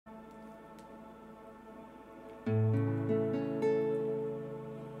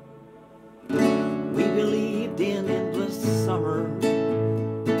We believed in endless summer,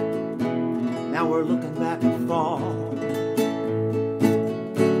 now we're looking back at fall.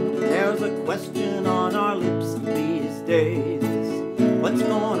 There's a question on our lips these days: what's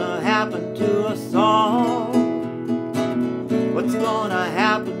gonna happen to us all? What's gonna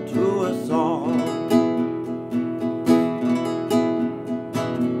happen to us all?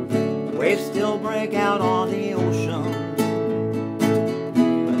 Waves still break out on the ocean,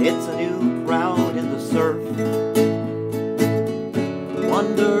 but it's a new crowd in the surf.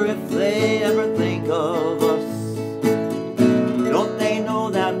 Wonder if they ever think of us. Don't they know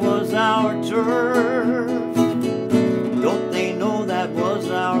that was our turf? Don't they know that was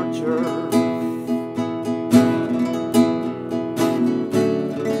our turf?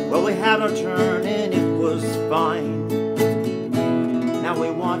 Well, we had our turn and it was fine. Now we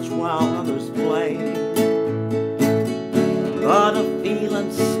watch while others play, but a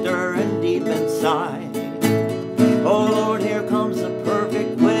feeling stirring deep inside. Oh Lord, here comes the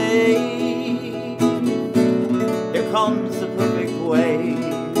perfect wave. Here comes the perfect wave.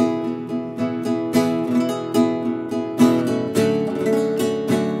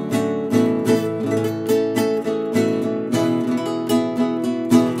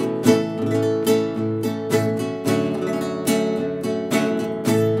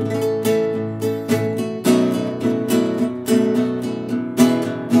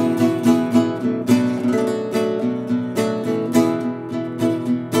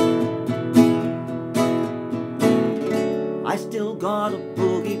 I still got a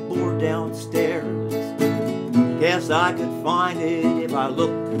boogie board downstairs. Guess I could find it if I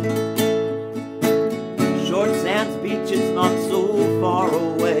look. Short Sands Beach is not so far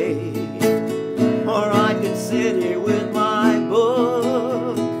away, or I could sit here with my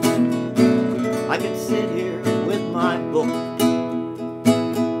book. I could sit here with my book.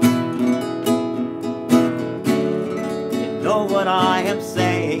 You know what I am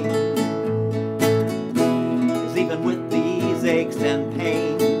saying? Even with these aches and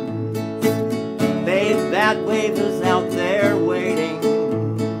pains, babe, that wave is out there waiting.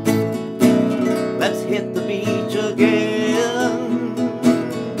 Let's hit the beach again.